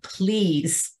anything,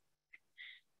 please,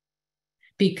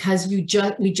 because we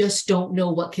just don't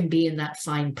know what can be in that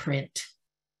fine print.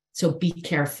 So be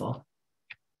careful.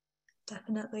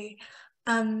 Definitely.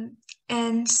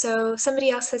 And so somebody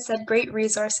else has said great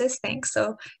resources, thanks.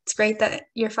 So it's great that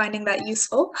you're finding that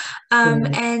useful.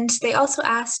 And they also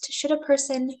asked, should a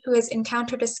person who has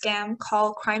encountered a scam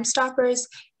call Crime Stoppers,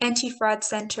 Anti-Fraud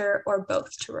Center, or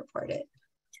both to report it?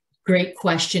 Great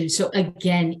question. So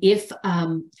again, if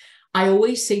I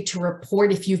always say to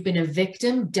report, if you've been a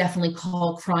victim, definitely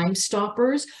call Crime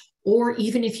Stoppers. Or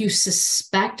even if you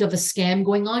suspect of a scam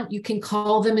going on, you can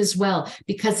call them as well,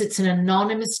 because it's an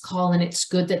anonymous call and it's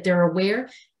good that they're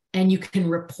aware. And you can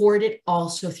report it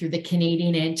also through the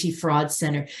Canadian Anti-Fraud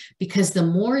Center, because the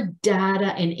more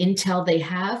data and intel they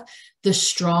have, the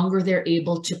stronger they're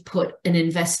able to put an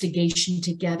investigation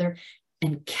together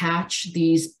and catch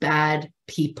these bad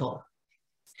people.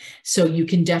 So you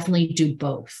can definitely do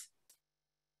both.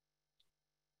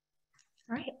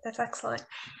 All right, that's excellent.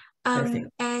 Perfect.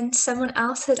 And someone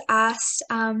else had asked,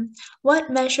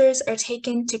 what measures are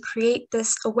taken to create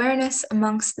this awareness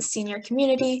amongst the senior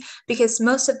community, because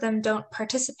most of them don't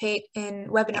participate in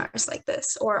webinars like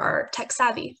this or are tech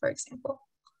savvy, for example?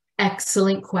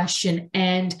 Excellent question.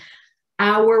 And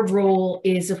our role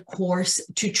is, of course,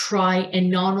 to try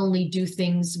and not only do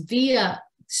things via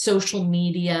social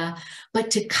media,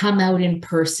 but to come out in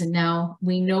person. Now,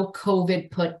 we know COVID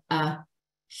put a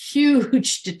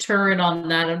huge deterrent on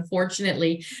that,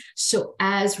 unfortunately. So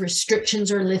as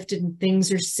restrictions are lifted and things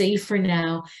are safer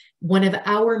now, one of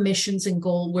our missions and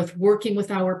goal with working with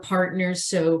our partners,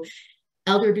 so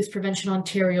Elder Abuse Prevention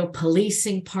Ontario,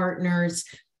 policing partners,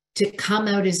 to come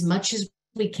out as much as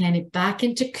we can back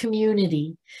into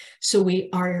community, so we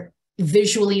are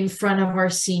visually in front of our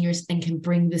seniors and can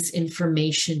bring this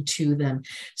information to them.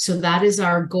 So that is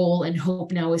our goal and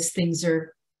hope now, as things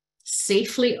are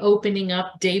safely opening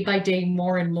up day by day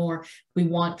more and more. We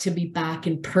want to be back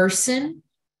in person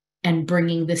and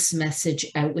bringing this message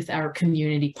out with our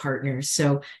community partners.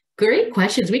 So great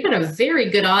questions. We got a very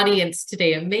good audience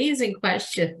today. Amazing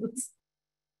questions.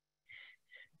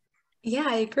 Yeah,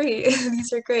 I agree.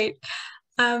 These are great.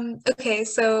 Okay,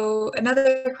 so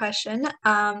another question.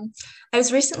 I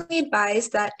was recently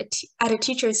advised that at a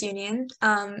teachers union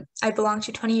I belonged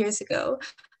to 20 years ago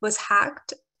was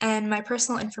hacked, and my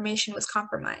personal information was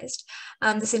compromised.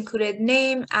 This included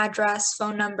name, address,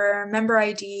 phone number, member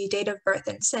ID, date of birth,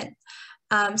 and SIN.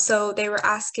 So they were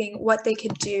asking what they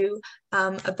could do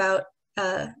about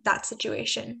that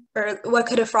situation, or what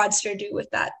could a fraudster do with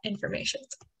that information?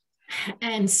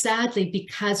 And sadly,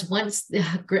 because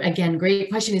again, great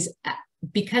question, is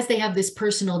because they have this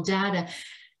personal data,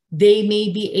 they may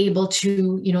be able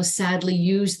to, sadly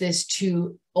use this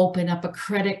to open up a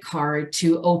credit card,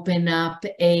 to open up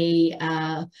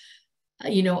a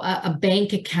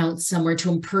bank account somewhere, to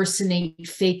impersonate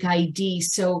fake ID.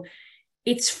 So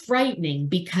it's frightening,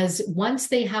 because once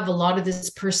they have a lot of this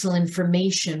personal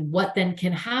information, what then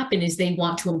can happen is they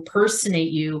want to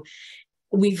impersonate you.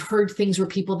 We've heard things where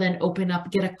people then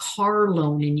get a car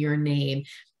loan in your name.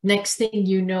 Next thing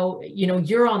you know,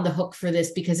 you're on the hook for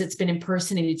this because it's been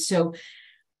impersonated. So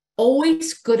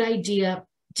always good idea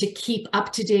to keep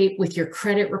up to date with your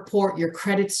credit report, your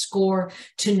credit score,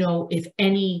 to know if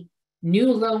any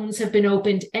new loans have been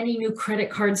opened, any new credit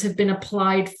cards have been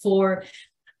applied for.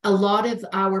 A lot of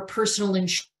our personal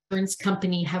insurance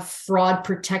company have fraud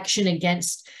protection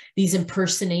against these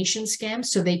impersonation scams,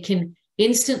 so they can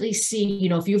instantly see,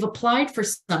 if you've applied for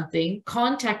something,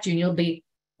 contact you, and you'll be,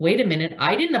 wait a minute,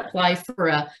 I didn't apply for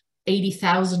a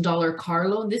 $80,000 car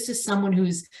loan. This is someone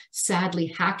who's sadly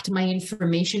hacked my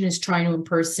information, is trying to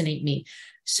impersonate me.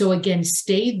 So again,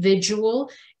 stay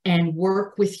vigilant and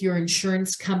work with your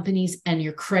insurance companies and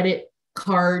your credit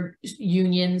card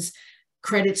unions,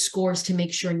 credit scores to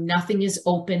make sure nothing is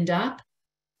opened up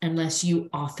unless you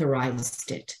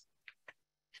authorized it.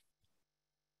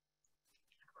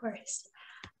 Of course.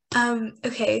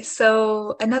 Okay,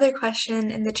 so another question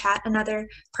in the chat, another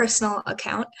personal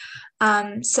account.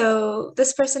 So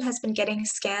this person has been getting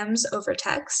scams over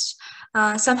text.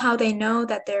 Somehow they know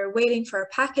that they're waiting for a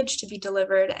package to be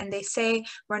delivered, and they say,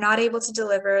 we're not able to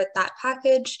deliver that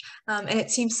package. And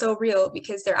it seems so real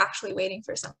because they're actually waiting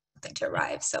for something to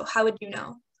arrive. So how would you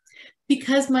know?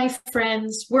 Because, my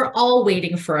friends, we're all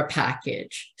waiting for a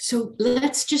package. So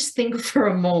let's just think for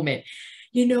a moment.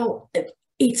 You know,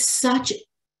 it's such,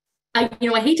 I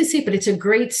hate to say it, but it's a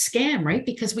great scam, right?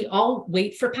 Because we all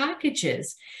wait for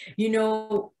packages. You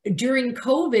know, during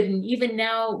COVID, and even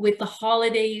now with the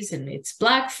holidays, and it's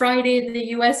Black Friday in the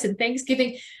US and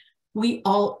Thanksgiving, we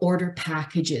all order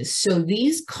packages. So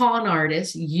these con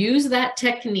artists use that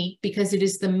technique because it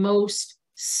is the most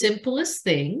simplest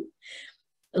thing.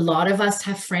 A lot of us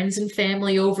have friends and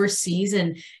family overseas,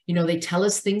 and, they tell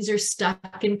us things are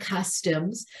stuck in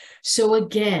customs. So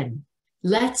again,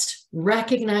 let's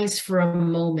recognize for a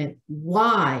moment,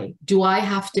 why do I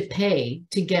have to pay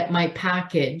to get my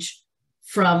package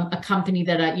from a company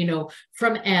that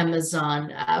from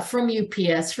Amazon, from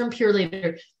UPS, from Pure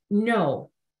Later?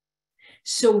 No.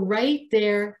 So right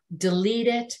there, delete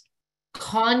it,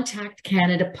 contact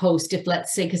Canada Post, if,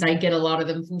 let's say, because I get a lot of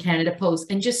them from Canada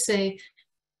Post, and just say,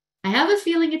 I have a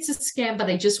feeling it's a scam, but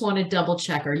I just want to double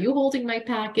check. Are you holding my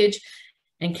package?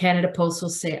 And Canada Post will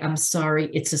say, I'm sorry,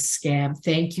 it's a scam.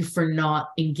 Thank you for not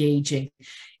engaging.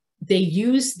 They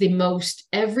use the most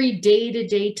every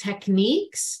day-to-day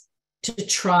techniques to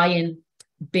try and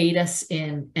bait us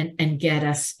in and get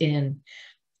us in.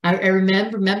 I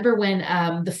remember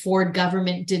when the Ford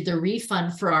government did the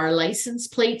refund for our license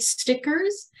plate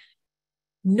stickers.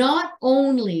 Not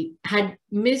only had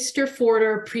Mr. Ford,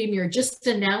 our premier, just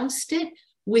announced it,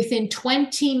 within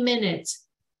 20 minutes,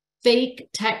 fake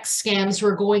text scams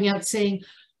were going out saying,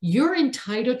 you're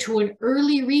entitled to an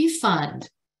early refund.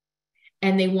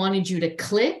 And they wanted you to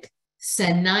click,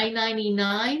 send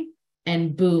 $9.99,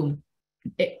 and boom,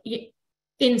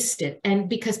 instant. And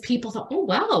because people thought, oh,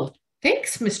 wow,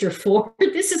 thanks, Mr. Ford,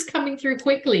 this is coming through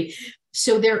quickly.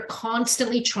 So they're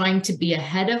constantly trying to be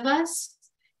ahead of us,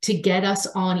 to get us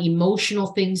on emotional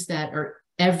things that are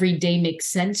every day make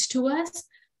sense to us,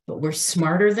 but we're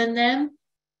smarter than them,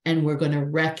 and we're going to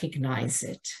recognize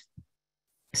it.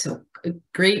 So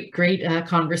great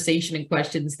conversation and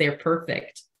questions. They're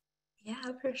perfect. Yeah,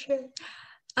 for sure.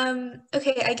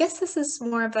 Okay, I guess this is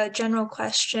more of a general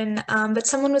question, but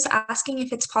someone was asking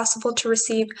if it's possible to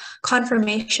receive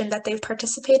confirmation that they've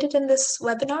participated in this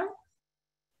webinar.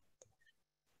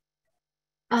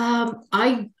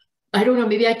 I don't know,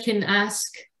 maybe I can ask.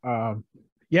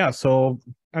 Yeah, so,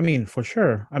 for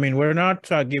sure. We're not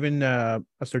given a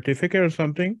certificate or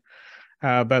something,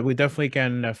 but we definitely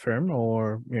can affirm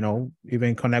or,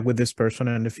 even connect with this person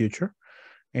in the future.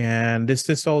 And this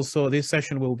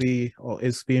session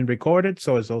is being recorded,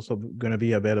 so it's also going to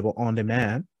be available on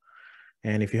demand.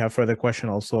 And if you have further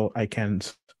questions, also, I can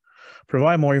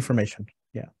provide more information.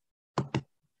 Yeah.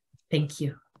 Thank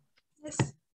you.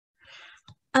 Yes.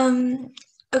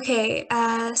 Okay,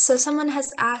 so someone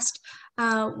has asked,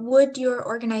 would your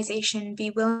organization be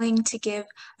willing to give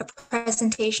a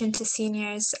presentation to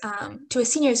seniors, to a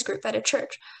seniors group at a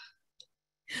church?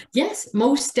 Yes,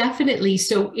 most definitely.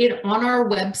 So on our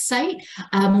website,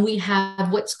 we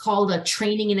have what's called a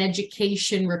training and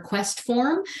education request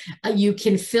form. You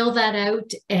can fill that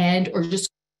out or just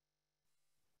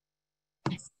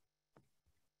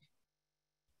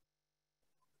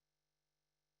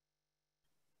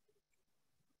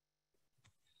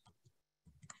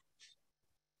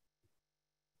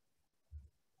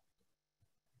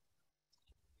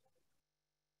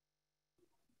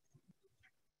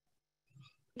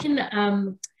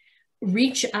can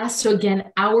reach us. So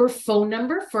again, our phone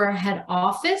number for our head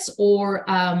office, or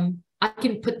I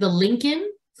can put the link in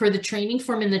for the training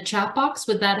form in the chat box.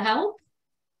 Would that help?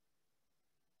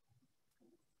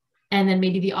 And then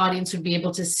maybe the audience would be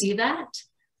able to see that.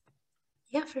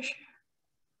 Yeah, for sure.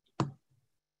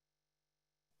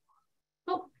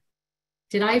 Oh,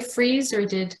 did I freeze or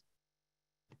did?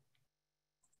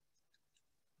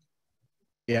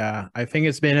 Yeah, I think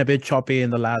it's been a bit choppy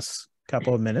in the last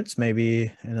couple of minutes,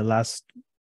 maybe in the last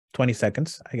 20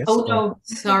 seconds, I guess. Oh, no,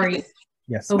 sorry.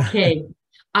 Yes. Okay.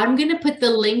 I'm going to put the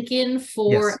link in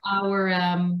for our,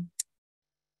 I'm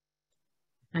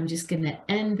just going to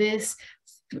end this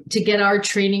to get our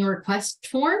training request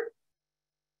form.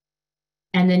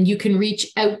 And then you can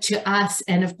reach out to us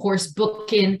and, of course,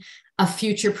 book in a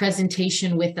future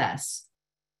presentation with us.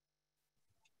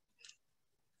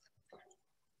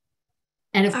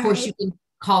 And of course, you can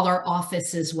call our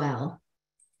office as well.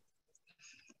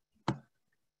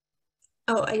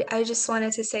 Oh, I just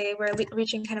wanted to say we're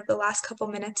reaching kind of the last couple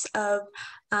minutes of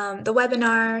the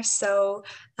webinar. So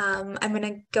I'm going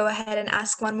to go ahead and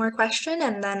ask one more question,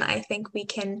 and then I think we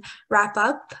can wrap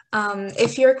up.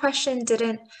 If your question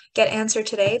didn't get answered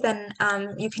today, then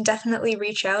you can definitely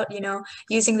reach out,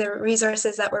 using the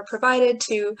resources that were provided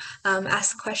to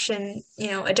ask the question,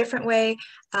 a different way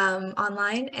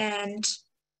online. And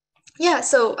yeah,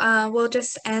 so we'll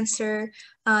just answer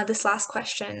this last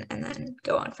question and then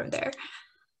go on from there.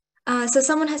 So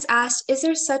someone has asked, is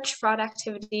there such fraud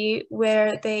activity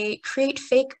where they create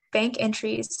fake bank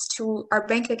entries to our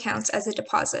bank accounts as a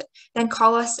deposit, then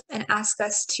call us and ask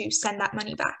us to send that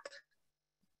money back?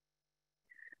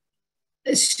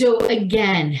 So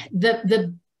again,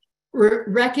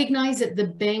 recognize that the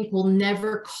bank will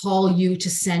never call you to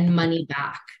send money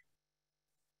back.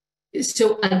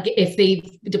 So if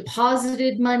they've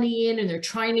deposited money in and they're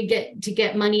trying to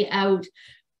get money out,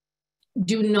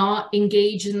 do not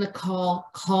engage in the call.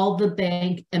 Call the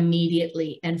bank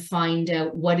immediately and find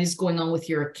out what is going on with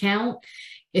your account.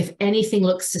 If anything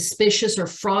looks suspicious or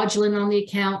fraudulent on the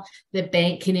account, the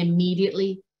bank can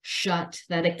immediately shut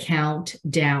that account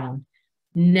down.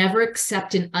 Never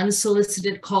accept an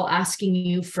unsolicited call asking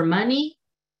you for money.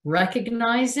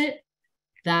 Recognize it.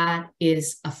 That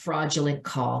is a fraudulent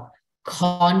call.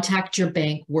 Contact your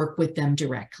bank, work with them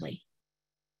directly.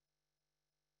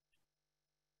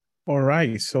 All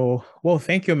right. So, well,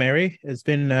 thank you, Mary. It's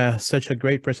been such a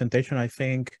great presentation. I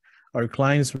think our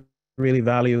clients really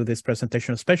value this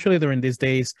presentation, especially during these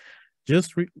days.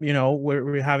 Just,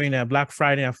 we're having a Black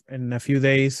Friday in a few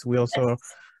days.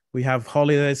 We have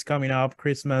holidays coming up,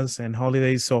 Christmas and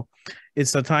holidays. So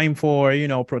it's a time for,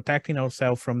 protecting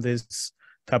ourselves from this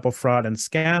type of fraud and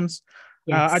scams.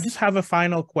 Yes. I just have a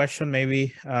final question,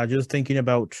 maybe just thinking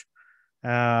about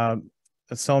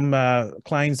some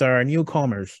clients that are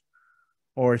newcomers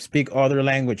or speak other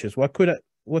languages. What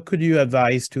could you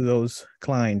advise to those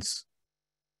clients?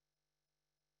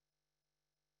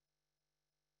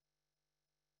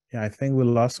 Yeah, I think we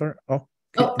lost her. Oh,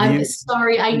 I'm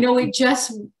sorry. I know it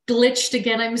just glitched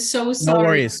again. I'm so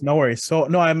sorry. No worries. So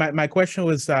no, my question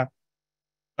was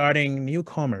regarding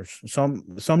newcomers. Some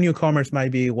newcomers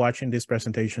might be watching this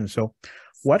presentation. So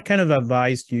what kind of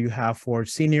advice do you have for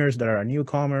seniors that are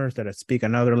newcomers that speak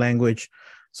another language?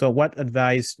 So what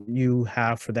advice you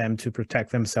have for them to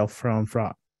protect themselves from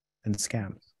fraud and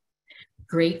scams?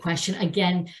 Great question.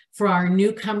 Again, for our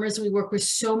newcomers, we work with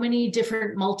so many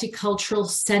different multicultural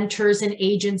centers and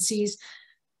agencies.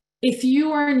 If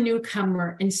you are a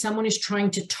newcomer and someone is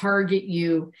trying to target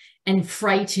you and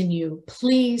frighten you,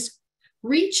 please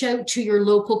reach out to your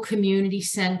local community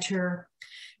center,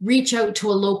 reach out to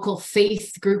a local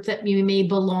faith group that you may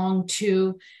belong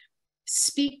to.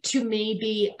 Speak to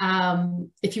maybe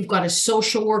if you've got a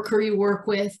social worker you work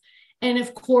with. And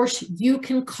of course, you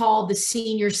can call the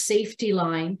senior safety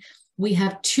line. We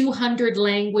have 200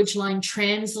 language line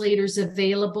translators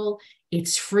available.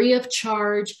 It's free of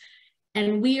charge.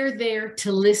 And we are there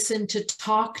to listen, to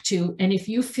talk to. And if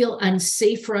you feel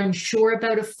unsafe or unsure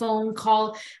about a phone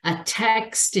call, a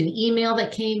text, an email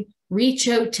that came, reach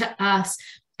out to us.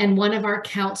 And one of our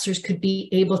counselors could be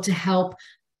able to help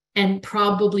and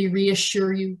probably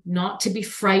reassure you not to be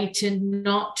frightened,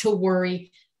 not to worry,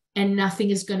 and nothing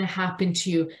is going to happen to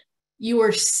you. You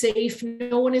are safe.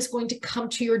 No one is going to come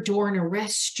to your door and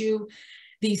arrest you.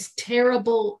 These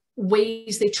terrible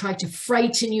ways they try to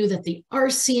frighten you, that the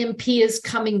RCMP is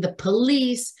coming, the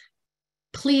police.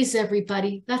 Please,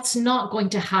 everybody, that's not going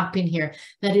to happen here.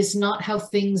 That is not how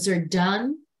things are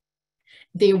done.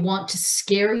 They want to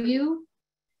scare you.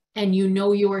 And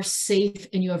you are safe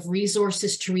and you have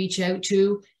resources to reach out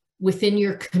to within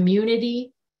your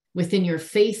community, within your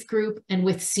faith group, and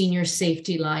with Senior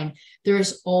Safety Line. There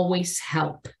is always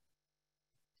help.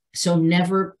 So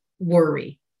never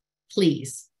worry,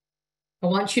 please. I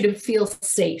want you to feel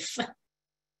safe.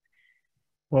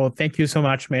 Well, thank you so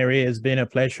much, Mary. It's been a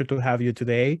pleasure to have you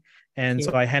today. And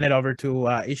so I hand it over to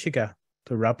Ishika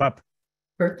to wrap up.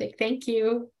 Perfect. Thank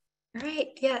you. All right.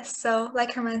 Yes. So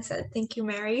like Herman said, thank you,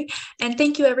 Mary. And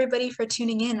thank you, everybody, for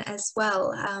tuning in as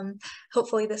well.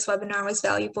 Hopefully this webinar was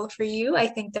valuable for you. I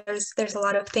think there's a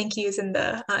lot of thank yous in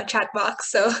the chat box.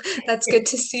 So that's good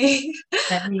to see.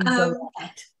 That means a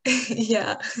lot.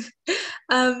 Yeah.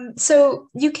 So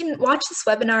you can watch this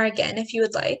webinar again if you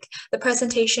would like. The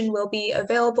presentation will be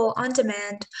available on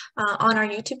demand on our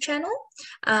YouTube channel.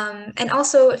 And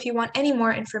also, if you want any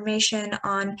more information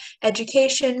on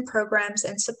education, programs,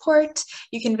 and support,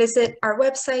 you can visit our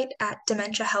website at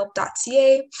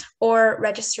dementiahelp.ca or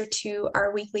register to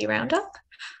our weekly roundup.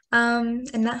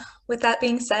 With that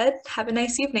being said, have a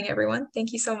nice evening, everyone.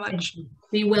 Thank you so much.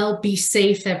 Be well, be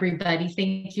safe, everybody.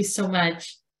 Thank you so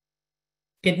much.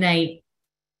 Good night.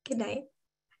 Good night.